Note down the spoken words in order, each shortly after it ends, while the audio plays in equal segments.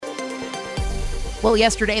Well,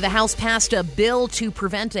 yesterday, the House passed a bill to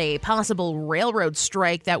prevent a possible railroad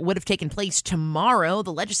strike that would have taken place tomorrow.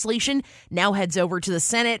 The legislation now heads over to the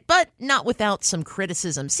Senate, but not without some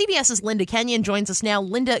criticism. CBS's Linda Kenyon joins us now.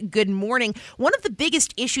 Linda, good morning. One of the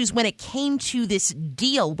biggest issues when it came to this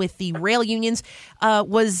deal with the rail unions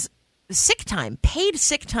was sick time, paid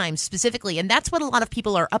sick time specifically, and that's what a lot of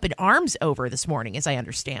people are up in arms over this morning, as I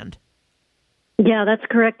understand. Yeah, that's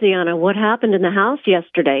correct, Deanna. What happened in the House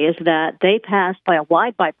yesterday is that they passed by a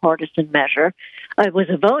wide bipartisan measure. It was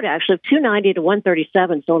a vote, actually, of 290 to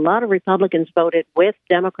 137. So a lot of Republicans voted with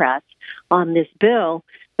Democrats on this bill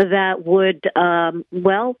that would,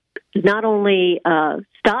 not only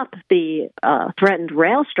stop the threatened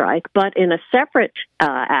rail strike, but in a separate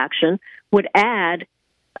action would add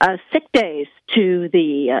sick days to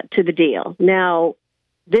the deal. Now,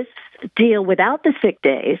 this deal without the sick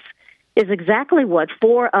days is exactly what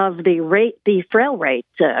four of the rail rate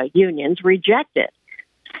unions rejected.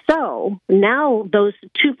 So now those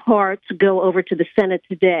two parts go over to the Senate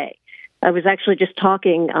today. I was actually just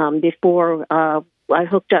talking before I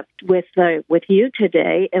hooked up with you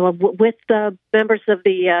today, with the members of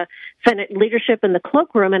the Senate leadership in the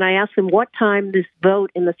cloakroom, and I asked them what time this vote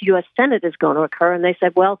in the U.S. Senate is going to occur, and they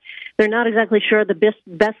said, well, they're not exactly sure. The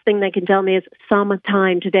best thing they can tell me is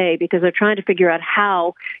sometime today, because they're trying to figure out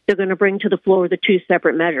how they're going to bring to the floor the two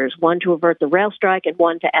separate measures, one to avert the rail strike and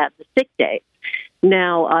one to add the sick days.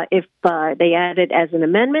 Now, if they add it as an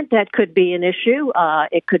amendment, that could be an issue.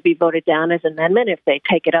 It could be voted down as an amendment. If they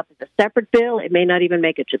take it up as a separate bill, it may not even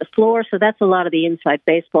make it to the floor. So that's a lot of the inside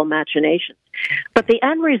baseball machinations. But the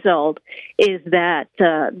end result is that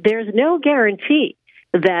there's no guarantee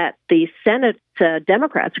that the Senate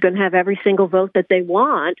Democrats are going to have every single vote that they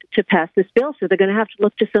want to pass this bill, so they're going to have to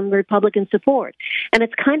look to some Republican support. And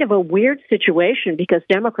it's kind of a weird situation because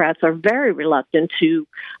Democrats are very reluctant to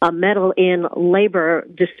meddle in labor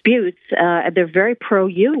disputes. They're very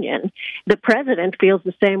pro-union. The president feels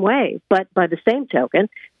the same way, but by the same token,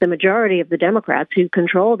 the majority of the Democrats who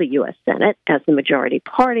control the U.S. Senate as the majority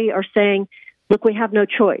party are saying, look, we have no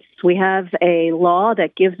choice. We have a law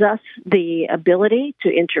that gives us the ability to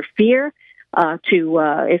interfere,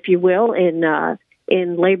 if you will,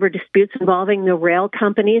 in labor disputes involving the rail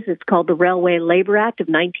companies. It's called the Railway Labor Act of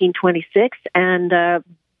 1926, and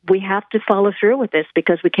we have to follow through with this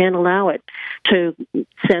because we can't allow it to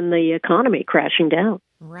send the economy crashing down.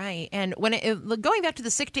 Right. And going back to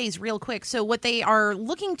the sick days real quick, so what they are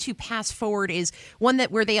looking to pass forward is one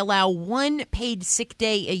where they allow one paid sick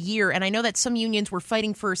day a year. And I know that some unions were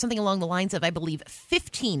fighting for something along the lines of, I believe,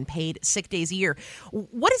 15 paid sick days a year.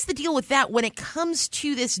 What is the deal with that when it comes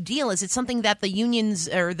to this deal? Is it something that the unions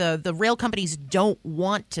or the rail companies don't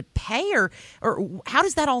want to pay, or how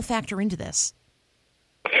does that all factor into this?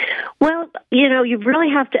 Well, you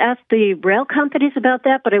really have to ask the rail companies about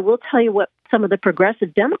that, but I will tell you what some of the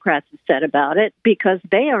progressive Democrats have said about it, because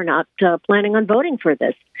they are not planning on voting for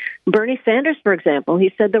this. Bernie Sanders, for example,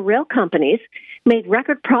 he said the rail companies made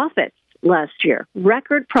record profits last year,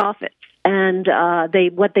 record profits. And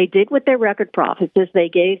what they did with their record profits is they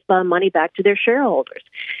gave money back to their shareholders.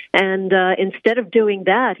 And instead of doing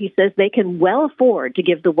that, he says they can well afford to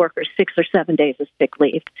give the workers 6 or 7 days of sick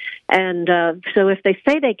leave. And so if they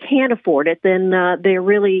say they can't afford it, then they're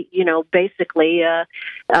really, basically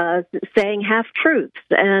saying half-truths.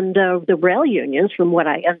 And the rail unions, from what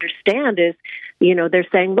I understand, is, they're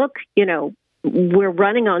saying, look, we're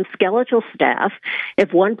running on skeletal staff.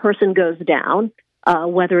 If one person goes down,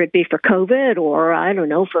 whether it be for COVID or, I don't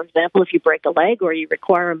know, for example, if you break a leg or you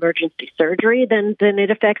require emergency surgery, then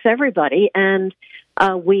it affects everybody. And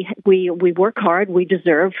we work hard. We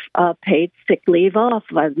deserve paid sick leave off.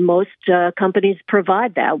 Most companies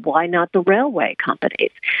provide that. Why not the railway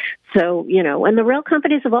companies? So, and the rail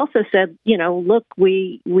companies have also said, look,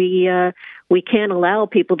 we can't allow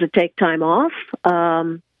people to take time off,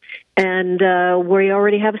 and we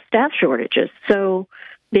already have staff shortages. So,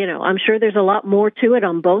 I'm sure there's a lot more to it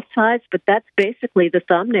on both sides, but that's basically the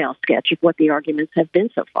thumbnail sketch of what the arguments have been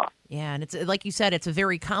so far. Yeah, and it's like you said, it's a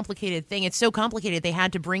very complicated thing. It's so complicated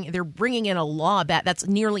they're bringing in a law that's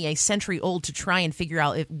nearly a century old to try and figure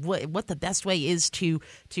out what the best way is to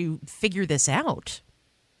figure this out.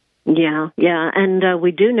 Yeah, and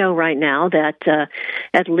we do know right now that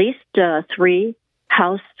at least three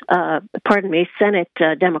Senate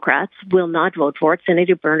Democrats will not vote for it.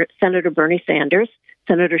 Senator Bernie Sanders,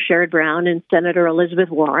 Senator Sherrod Brown, and Senator Elizabeth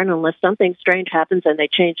Warren, unless something strange happens and they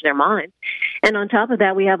change their minds. And on top of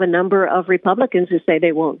that, we have a number of Republicans who say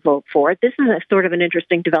they won't vote for it. This is sort of an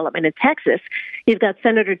interesting development in Texas. You've got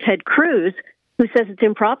Senator Ted Cruz, who says it's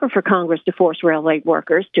improper for Congress to force railway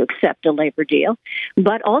workers to accept a labor deal.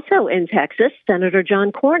 But also in Texas, Senator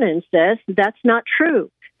John Cornyn says that's not true.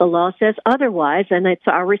 The law says otherwise, and it's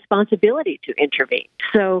our responsibility to intervene.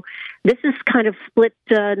 So this is kind of split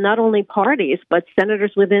not only parties, but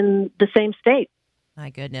senators within the same state. My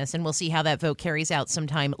goodness. And we'll see how that vote carries out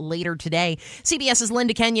sometime later today. CBS's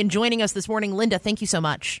Linda Kenyon joining us this morning. Linda, thank you so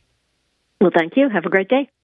much. Well, thank you. Have a great day.